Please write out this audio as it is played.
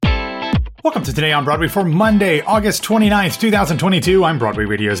Welcome to Today on Broadway for Monday, August 29th, 2022. I'm Broadway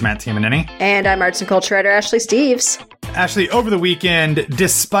Radio's Matt Timonini. And I'm arts and culture writer Ashley Steves. Ashley, over the weekend,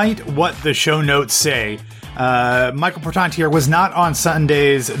 despite what the show notes say, Michael Portantiere was not on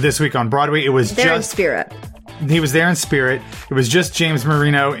Sundays this week on Broadway. It was there in spirit. He was there in spirit. It was just James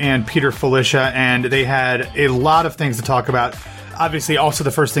Marino and Peter Felicia, and they had a lot of things to talk about. Obviously, also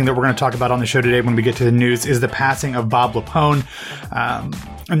the first thing that we're going to talk about on the show today when we get to the news is the passing of Bob Lapone.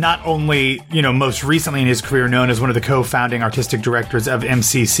 Not only, most recently in his career known as one of the co-founding artistic directors of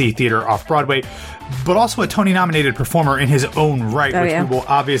MCC Theater Off-Broadway, but also a Tony-nominated performer in his own right, which we will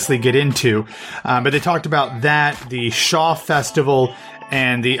obviously get into. But they talked about that, the Shaw Festival,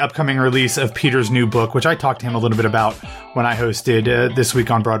 and the upcoming release of Peter's new book, which I talked to him a little bit about when I hosted This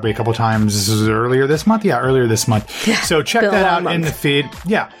Week on Broadway a couple times earlier this month. Yeah, earlier this month. Yeah, so check that out in the feed.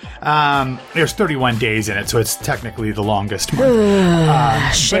 Yeah. There's 31 days in it, so it's technically the longest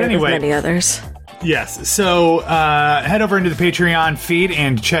month. Shared with many others. Yes. So head over into the Patreon feed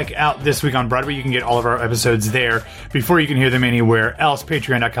and check out This Week on Broadway. You can get all of our episodes there before you can hear them anywhere else.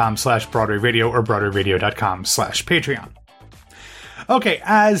 Patreon.com/Broadway Radio or BroadwayRadio.com/Patreon. Okay,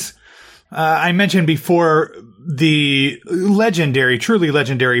 as I mentioned before, the truly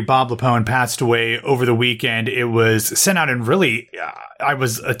legendary Bob Lapone passed away over the weekend. It was sent out and really, I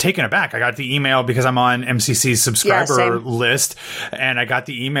was taken aback. I got the email because I'm on MCC's subscriber list, and I got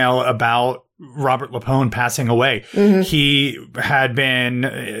the email about Robert Lapone passing away. Mm-hmm. He had been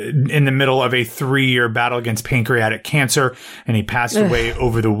in the middle of a 3-year battle against pancreatic cancer, and he passed away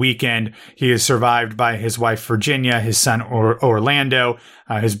over the weekend. He is survived by his wife, Virginia, his son, Orlando,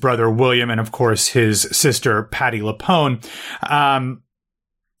 his brother, William, and of course, his sister, Patti Lapone.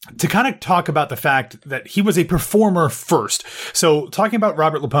 To kind of talk about the fact that he was a performer first. So talking about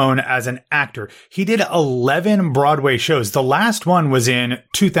Robert Lapone as an actor, he did 11 Broadway shows. The last one was in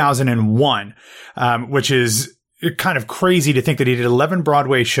 2001, which is kind of crazy to think that he did 11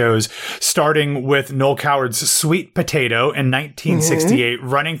 Broadway shows, starting with Noel Coward's Sweet Potato in 1968,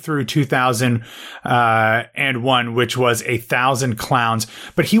 running through 2001, which was 1,000 Clowns.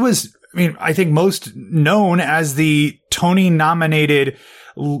 But he was, I think most known as the Tony-nominated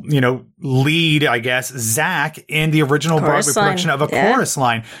lead, I guess, Zach in the original Broadway production of A Chorus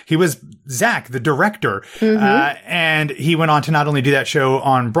Line. He was Zach, the director. And he went on to not only do that show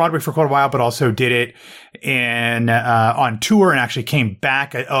on Broadway for quite a while, but also did it on tour and actually came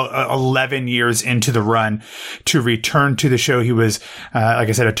back 11 years into the run to return to the show. He was, like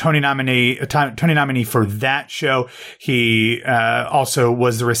I said, a Tony nominee for that show. He also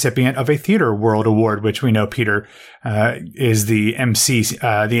was the recipient of a Theater World Award, which we know Peter is the MC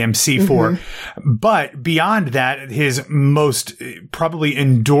for. But beyond that, his most probably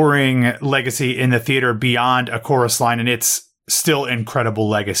enduring legacy in the theater beyond A Chorus Line, and it's still incredible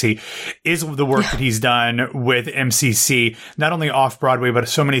legacy, is the work that he's done with MCC, not only off Broadway, but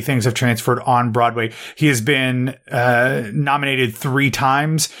so many things have transferred on Broadway. He has been nominated 3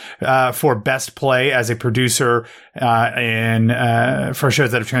 times for Best Play as a producer for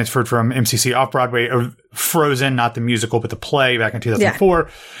shows that have transferred from MCC off Broadway. Frozen, not the musical, but the play back in 2004.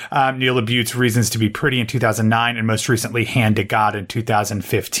 Neil LaBute's Reasons to Be Pretty in 2009, and most recently Hand to God in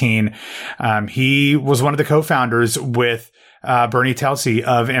 2015. He was one of the co-founders with Bernie Telsey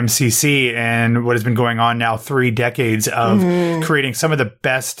of MCC, and what has been going on now 3 decades of creating some of the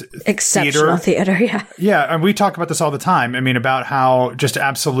best exceptional theater. Yeah. And we talk about this all the time. About how just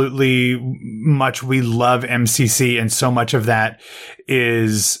absolutely much we love MCC, and so much of that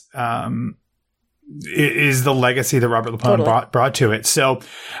is the legacy that Robert Lapone brought to it. So,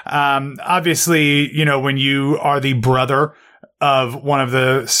 obviously, when you are the brother of one of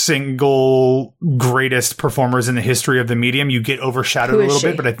the single greatest performers in the history of the medium, you get overshadowed a little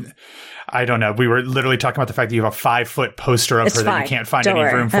bit, but I don't know. We were literally talking about the fact that you have a 5-foot poster of her that you can't find any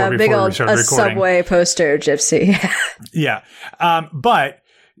room for before we started recording. Subway poster, Gypsy. Yeah. But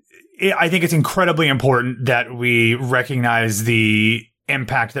I think it's incredibly important that we recognize the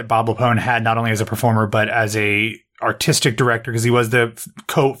impact that Bob Lapone had, not only as a performer, but as a artistic director, because he was the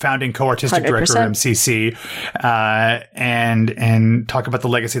founding co-artistic 100%. Director of MCC, and talk about the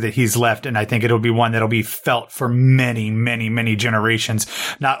legacy that he's left. And I think it'll be one that'll be felt for many, many, many generations,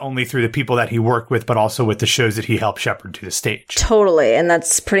 not only through the people that he worked with, but also with the shows that he helped shepherd to the stage. Totally. And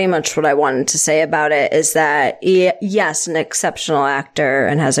that's pretty much what I wanted to say about it, is that, yes, an exceptional actor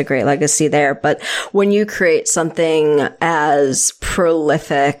and has a great legacy there. But when you create something as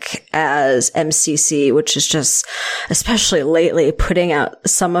prolific as MCC, which is just, especially lately, putting out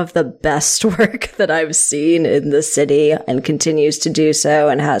some of the best work that I've seen in the city, and continues to do so,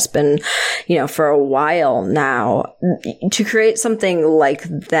 and has been, for a while now, to create something like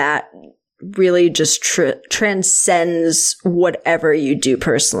that really just transcends whatever you do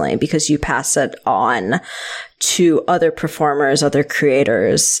personally, because you pass it on to other performers, other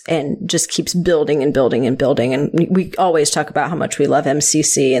creators, and just keeps building and building and building. And we always talk about how much we love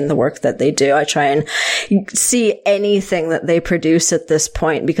MCC and the work that they do. I try and see anything that they produce at this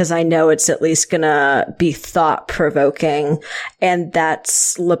point, because I know it's at least gonna be thought provoking. And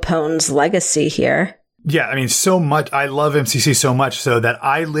that's Lapone's legacy here. Yeah, I mean, so much. I love MCC so much so that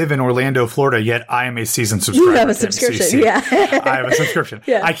I live in Orlando, Florida, yet I am a season subscriber. You have a subscription, yeah. I have a subscription.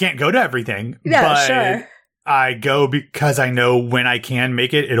 Yeah. I can't go to everything, yeah, but sure. I go because I know when I can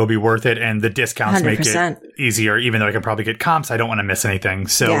make it, it'll be worth it, and the discounts 100%. Make it easier, even though I can probably get comps. I don't want to miss anything.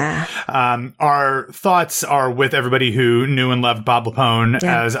 So our thoughts are with everybody who knew and loved Bob Lapone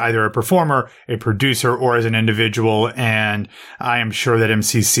as either a performer, a producer, or as an individual, and I am sure that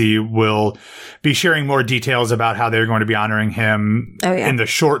MCC will be sharing more details about how they're going to be honoring him in the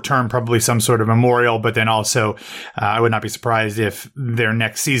short term, probably some sort of memorial, but then also I would not be surprised if their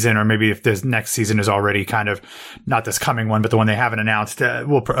next season, or maybe if this next season is already kind of not this coming one, but the one they haven't announced,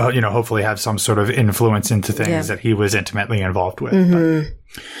 will hopefully have some sort of influence into things that he was intimately involved with.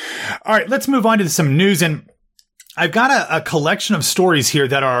 All right, let's move on to some news. And I've got a collection of stories here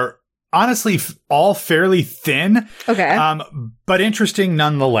that are honestly all fairly thin, but interesting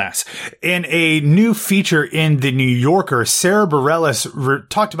nonetheless. In a new feature in The New Yorker, Sarah Bareilles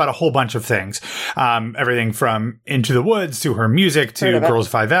talked about a whole bunch of things. Everything from Into the Woods to her music to Girls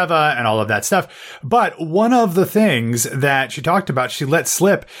Five Eva and all of that stuff. But one of the things that she talked about, she let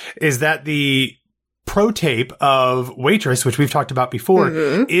slip, is that the pro tape of Waitress, which we've talked about before,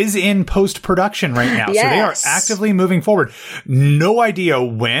 is in post-production right now. Yes. So they are actively moving forward. No idea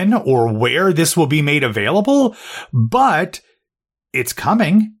when or where this will be made available, but it's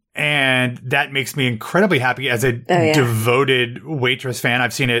coming. And that makes me incredibly happy as a devoted Waitress fan.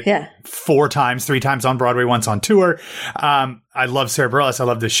 I've seen it 3 times on Broadway, once on tour. I love Sarah Bareilles. I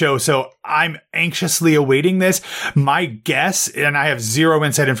love the show. So I'm anxiously awaiting this. My guess, and I have zero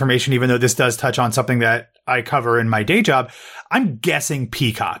inside information, even though this does touch on something that I cover in my day job, I'm guessing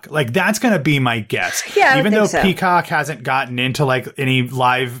Peacock. Like, that's going to be my guess. Yeah, even though Peacock hasn't gotten into like any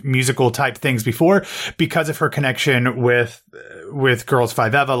live musical type things before, because of her connection with Girls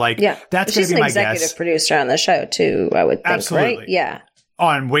Five Eva, that's going to be my guess. She's an executive producer on the show too, I would think, absolutely. Right? Yeah.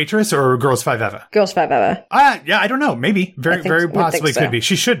 On Waitress or Girls Five Eva? Girls Five Eva. Yeah, I don't know. Maybe. Very possibly could be.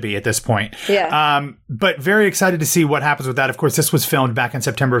 She should be at this point. Yeah. But very excited to see what happens with that. Of course, this was filmed back in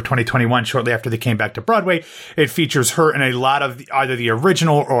September of 2021, shortly after they came back to Broadway. It features her and a lot of either the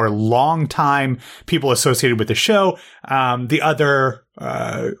original or longtime people associated with the show. The other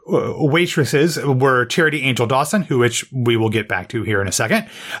waitresses were Charity Angel Dawson, which we will get back to here in a second.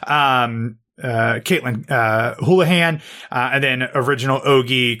 Caitlin Houlihan, and then original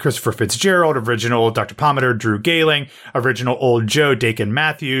Ogie, Christopher Fitzgerald, original Dr. Pomander, Drew Gayling, original Old Joe, Dakin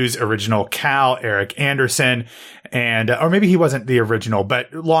Matthews, original Cal, Eric Anderson, and, or maybe he wasn't the original,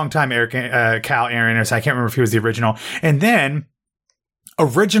 but longtime Cal Aaron Anderson. I can't remember if he was the original. And then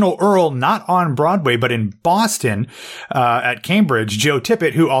original Earl, not on Broadway, but in Boston, at Cambridge, Joe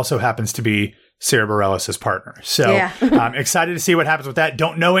Tippett, who also happens to be Sarah Bareilles' partner. So I'm excited to see what happens with that.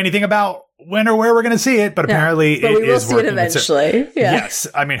 Don't know anything about when or where we're going to see it, but apparently but we will see it eventually. Yes.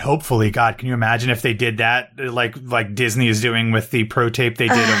 I mean, hopefully, God, can you imagine if they did that like Disney is doing with the pro tape they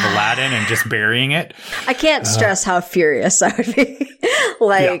did of Aladdin and just burying it? I can't stress how furious I would be.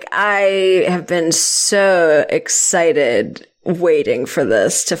 I have been so excited waiting for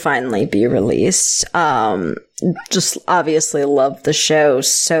this to finally be released. Just obviously love the show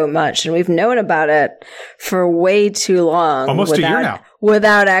so much, and we've known about it for way too long. Almost a year now.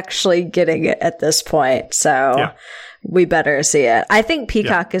 Without actually getting it at this point. So we better see it. I think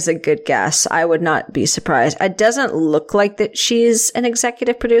Peacock is a good guess. I would not be surprised. It doesn't look like that she's an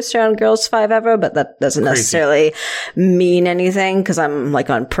executive producer on Girls Five Eva, but that doesn't necessarily mean anything, because I'm like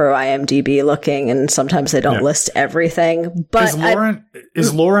on pro IMDb looking, and sometimes they don't list everything. But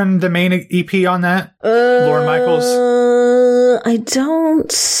is Lauren the main EP on that? Lauren Michaels? I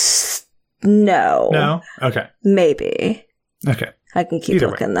don't know. No? Okay. Maybe. Okay. I can keep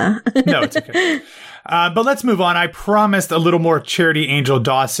looking though. No, it's okay. But let's move on. I promised a little more Charity Angel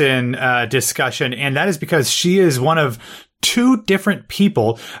Dawson discussion, and that is because she is one of 2 different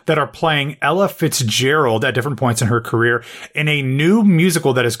people that are playing Ella Fitzgerald at different points in her career in a new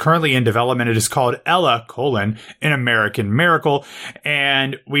musical that is currently in development. It is called Ella, An American Miracle.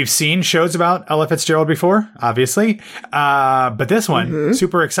 And we've seen shows about Ella Fitzgerald before, obviously. But this one,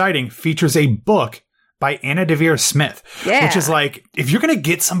 super exciting, features a book by Anna Devere Smith, Yeah. which is like, if you're going to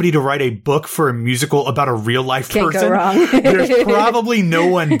get somebody to write a book for a musical about a real life Can't person, go wrong. there's probably no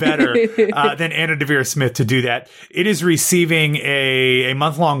one better than Anna Devere Smith to do that. It is receiving a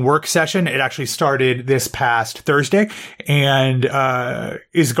month-long work session. It actually started this past Thursday and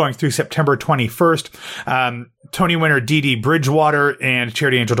is going through September 21st. Tony winner Dee Dee Bridgewater and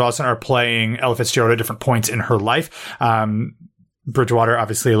Charity Angel Dawson are playing Ella Fitzgerald at different points in her life. Bridgewater,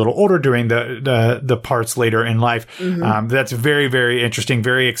 obviously a little older, doing the parts later in life. That's very, very interesting,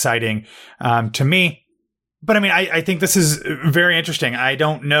 very exciting to me. But I mean, I think this is very interesting. I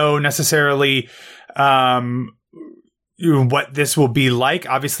don't know necessarily what this will be like.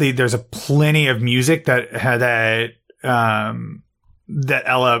 Obviously, there's a plenty of music that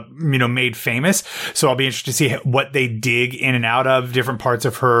Ella, made famous. So I'll be interested to see what they dig in and out of different parts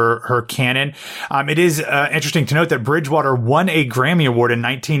of her canon. It is interesting to note that Bridgewater won a Grammy Award in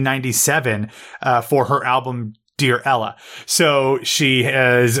 1997 for her album Dear Ella. So she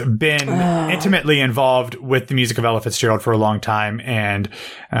has been intimately involved with the music of Ella Fitzgerald for a long time, and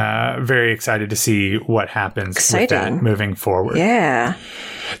very excited to see what happens with that moving forward. Yeah.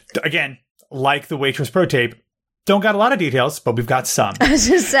 Again, like the Waitress Pro Tape, don't got a lot of details, but we've got some. I was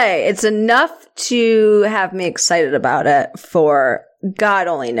just say, it's enough to have me excited about it for God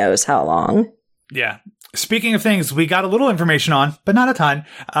only knows how long. Yeah. Speaking of things we got a little information on, but not a ton,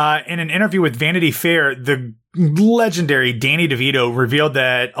 in an interview with Vanity Fair, the legendary Danny DeVito revealed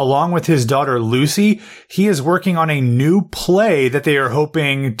that along with his daughter Lucy, he is working on a new play that they are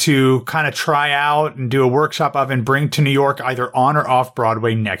hoping to kind of try out and do a workshop of and bring to New York either on or off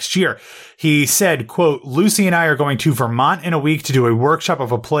Broadway next year. He said, quote, "Lucy and I are going to Vermont in a week to do a workshop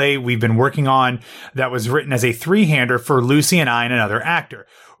of a play we've been working on that was written as a three-hander for Lucy and I and another actor.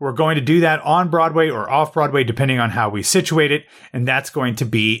 We're going to do that on Broadway or off Broadway, depending on how we situate it. And that's going to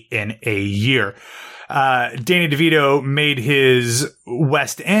be in a year." Danny DeVito made his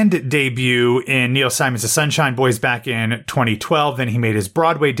West End debut in Neil Simon's The Sunshine Boys back in 2012. Then he made his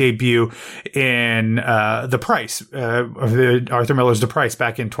Broadway debut in The Price, Arthur Miller's The Price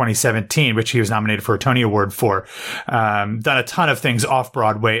back in 2017, which he was nominated for a Tony Award for. Done a ton of things off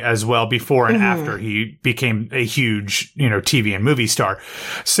Broadway as well before and after he became a huge, TV and movie star.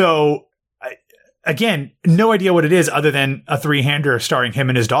 So, again, no idea what it is other than a three-hander starring him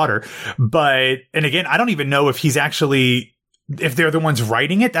and his daughter. And again, I don't even know if if they're the ones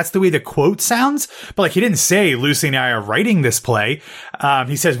writing it. That's the way the quote sounds. But he didn't say Lucy and I are writing this play.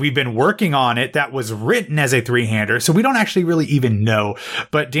 He says we've been working on it. That was written as a three-hander. So we don't actually really even know.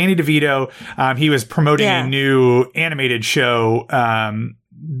 But Danny DeVito, he was promoting a new animated show,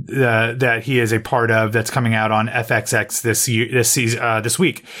 that he is a part of that's coming out on FXX this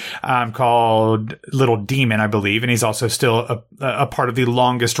week, called Little Demon, I believe. And he's also still a part of the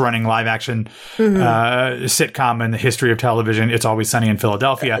longest running live action sitcom in the history of television. It's Always Sunny in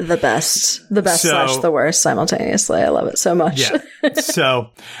Philadelphia. The best slash the worst simultaneously. I love it so much. Yeah.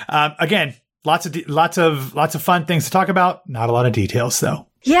 So, again, lots of fun things to talk about. Not a lot of details though.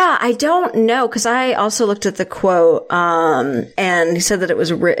 Yeah, I don't know, because I also looked at the quote, and he said that it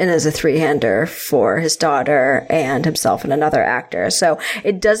was written as a three-hander for his daughter and himself and another actor. So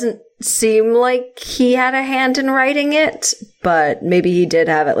it doesn't seem like he had a hand in writing it, but maybe he did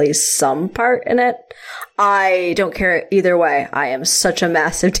have at least some part in it. I don't care either way. I am such a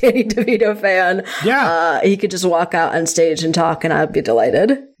massive Danny DeVito fan. Yeah. He could just walk out on stage and talk, and I'd be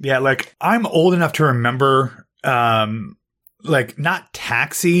delighted. Yeah, I'm old enough to remember, not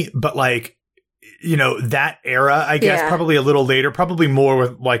Taxi, but that era, I guess, probably a little later, probably more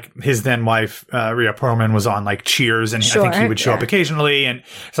with his then wife, Rhea Perlman was on Cheers, and I think he would show up occasionally and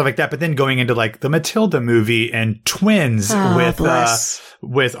stuff like that. But then going into the Matilda movie and Twins with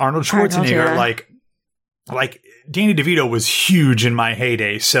Arnold Schwarzenegger, Danny DeVito was huge in my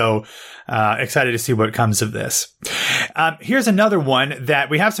heyday. So, excited to see what comes of this. Here's another one that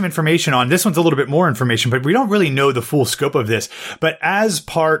we have some information on. This one's a little bit more information, but we don't really know the full scope of this. But as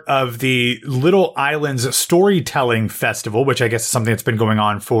part of the Little Islands Storytelling Festival, which I guess is something that's been going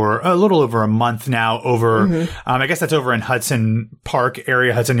on for a little over a month now over, I guess that's over in Hudson Park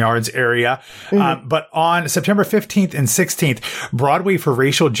area, Hudson Yards area. But on September 15th and 16th, Broadway for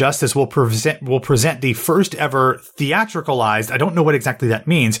Racial Justice will present the first ever theatricalized, I don't know what exactly that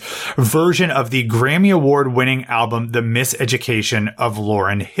means, version of the Grammy Award winning album, The Miseducation of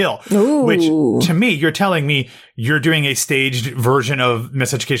Lauryn Hill. Ooh. Which, to me, you're telling me you're doing a staged version of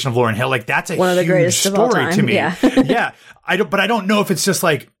Miseducation of Lauryn Hill. That's a one of the greatest story to me. Yeah. Yeah. I don't know if it's just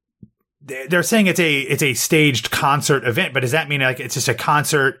they're saying it's a staged concert event, but does that mean it's just a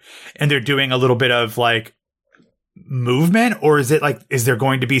concert and they're doing a little bit of movement, or is it like, is there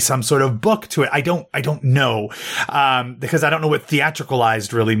going to be some sort of book to it? I don't know. Because I don't know what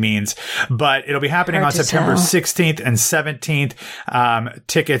theatricalized really means, but it'll be happening on September 16th and 17th.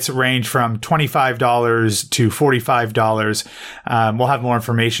 Tickets range from $25 to $45. We'll have more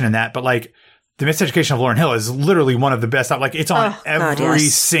information in that, but like The Miseducation of Lauryn Hill is literally one of the best. Like it's on every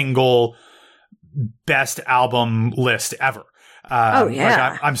single best album list ever. Like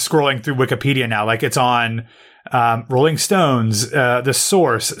I'm scrolling through Wikipedia now. Like it's on Rolling Stones, The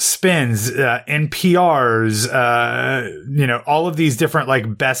Source, Spins, NPR's, all of these different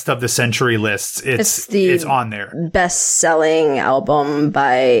like best of the century lists. It's on there. Best-selling album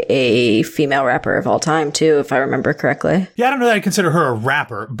by a female rapper of all time, too, if I remember correctly. Yeah, I don't know that I consider her a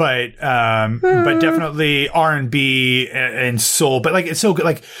rapper, but definitely R&B and soul. But like it's so good.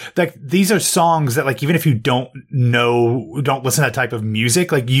 Like these are songs that like even if you don't listen to that type of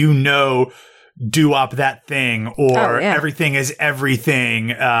music, like doo-wop that thing, or Everything is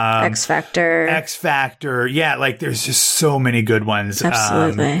Everything. X Factor. Yeah, like there's just so many good ones.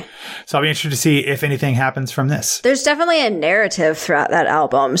 Absolutely. So I'll be interested to see if anything happens from this. There's definitely a narrative throughout that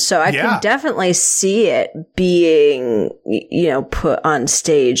album. So I can definitely see it being, put on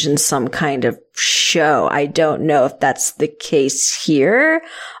stage in some kind of show. I don't know if that's the case here.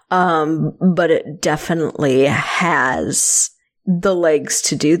 But it definitely has the legs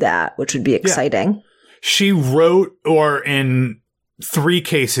to do that, which would be exciting. Yeah. She wrote, or in 3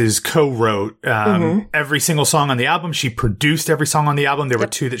 cases co-wrote every single song on the album. She produced every song on the album. There were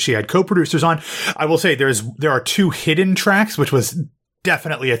 2 that she had co-producers on. I will say there are 2 hidden tracks, which was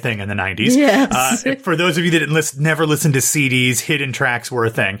definitely a thing in the 90s. Yes. For those of you that never listened to CDs, hidden tracks were a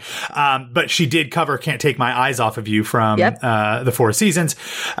thing. But she did cover Can't Take My Eyes Off of You from the Four Seasons.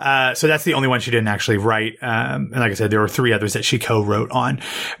 So that's the only one she didn't actually write. And like I said, there were 3 others that she co-wrote on.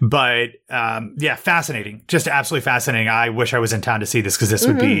 But fascinating. Just absolutely fascinating. I wish I was in town to see this, because this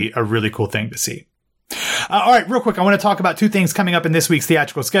would be a really cool thing to see. All right, real quick, I want to talk about 2 things coming up in this week's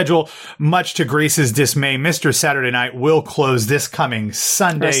theatrical schedule. Much to Grace's dismay, Mr. Saturday Night will close this coming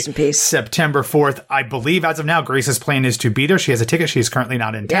Sunday, Rest in peace. September 4th. I believe as of now, Grace's plan is to be there. She has a ticket. She is currently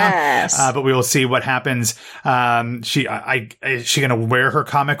not in town. Yes. But we will see what happens. Is she going to wear her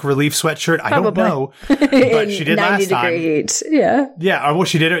comic relief sweatshirt? I don't know. But she did last time. Heat. Yeah. Yeah. Well,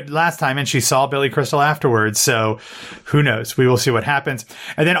 she did it last time, and she saw Billy Crystal afterwards. So who knows? We will see what happens.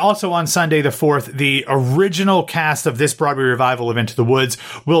 And then also on Sunday the 4th, the original cast of this Broadway revival of Into the Woods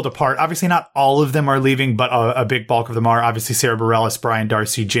will depart. Obviously, not all of them are leaving, but a big bulk of them are. Obviously, Sarah Bareilles, Brian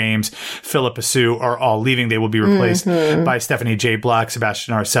Darcy James, Philippa Sue are all leaving. They will be replaced by Stephanie J. Black,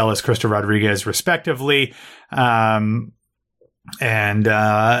 Sebastian Arcellus, Krista Rodriguez, respectively.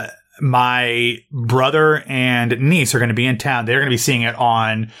 My brother and niece are going to be in town. They're going to be seeing it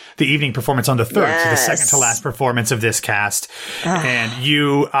on the evening performance on the 3rd. Yes. So the second to last performance of this cast. And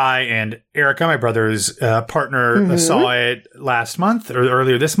I, and Erica, my brother's partner, saw it last month or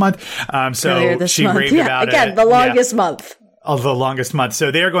earlier this month. She raved about it. Again, the longest month. Of the longest month. So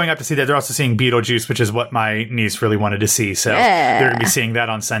they're going up to see that. They're also seeing Beetlejuice, which is what my niece really wanted to see. So they're going to be seeing that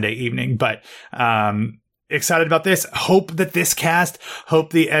on Sunday evening. But, excited about this. Hope that this cast,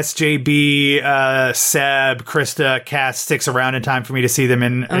 the SJB, Seb, Krista cast sticks around in time for me to see them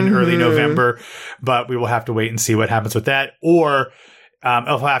in early November. But we will have to wait and see what happens with that. Or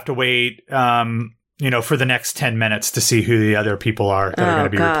I'll have to wait, for the next 10 minutes to see who the other people are that are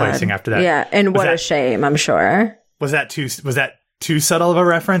going to be replacing after that. Yeah, and what a shame, I'm sure. Was that too subtle of a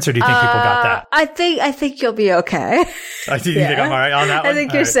reference, or do you think people got that? I think you'll be okay. You think I'm all right on that one? I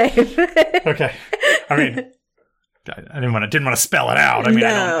think you're safe. Okay. I mean, I didn't want to spell it out. I mean,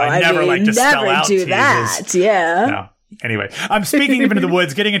 I never like to spell out do that. Yeah. No. Anyway, I'm speaking of Into the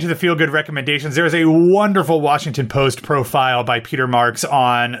Woods, getting into the feel-good recommendations. There is a wonderful Washington Post profile by Peter Marks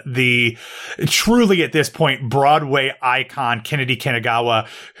on the truly, at this point, Broadway icon Kennedy Kanagawa,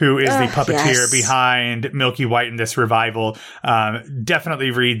 who is the puppeteer behind Milky White in this revival.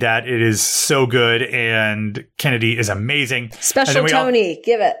 Definitely read that. It is so good, and Kennedy is amazing. Special Tony,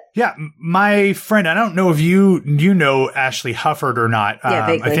 give it. Yeah, my friend, I don't know if you know Ashley Hufford or not. Yeah,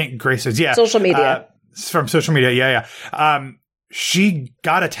 vaguely. I think Grace is, yeah. Social media. From social media, yeah. She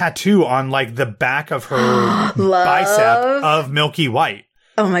got a tattoo on like the back of her bicep of Milky White.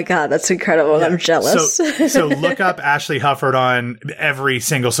 Oh my God, that's incredible. Yeah. I'm jealous. So look up Ashley Hufford on every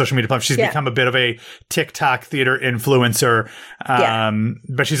single social media platform. She's become a bit of a TikTok theater influencer.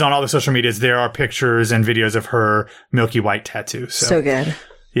 But she's on all the social medias. There are pictures and videos of her Milky White tattoo. So good.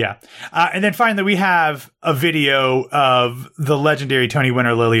 Yeah. And then finally, we have a video of the legendary Tony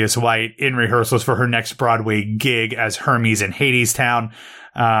winner Lillias White in rehearsals for her next Broadway gig as Hermes in Hadestown.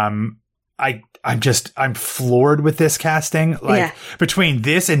 I'm floored with this casting. Like between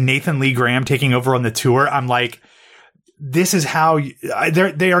this and Nathan Lee Graham taking over on the tour, I'm like, this is how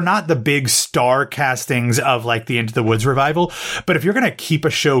they are not the big star castings of like the Into the Woods revival. But if you're going to keep a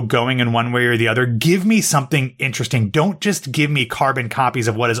show going in one way or the other, give me something interesting. Don't just give me carbon copies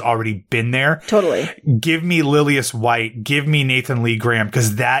of what has already been there. Totally. Give me Lillias White. Give me Nathan Lee Graham,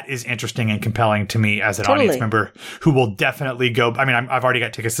 because that is interesting and compelling to me as an audience member who will definitely go. I mean, I've already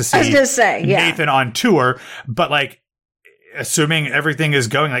got tickets to see Nathan on tour, but like, assuming everything is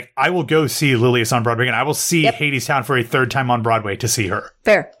going, like, I will go see Lillias on Broadway, and I will see Hadestown for a third time on Broadway to see her.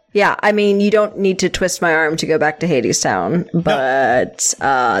 Fair. Yeah. I mean, you don't need to twist my arm to go back to Hadestown, but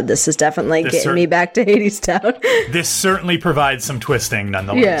this is definitely getting me back to Hadestown. This certainly provides some twisting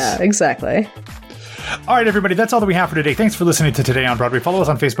nonetheless. Yeah, exactly. All right, everybody, that's all that we have for today. Thanks for listening to Today on Broadway. Follow us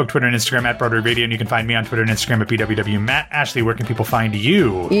on Facebook, Twitter, and Instagram at Broadway Radio, and you can find me on Twitter and Instagram at BWWMatt. Ashley, where can people find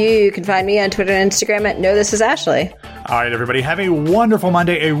you? You can find me on Twitter and Instagram at No This Is Ashley. All right, everybody, have a wonderful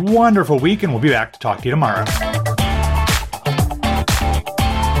Monday, a wonderful week, and we'll be back to talk to you tomorrow.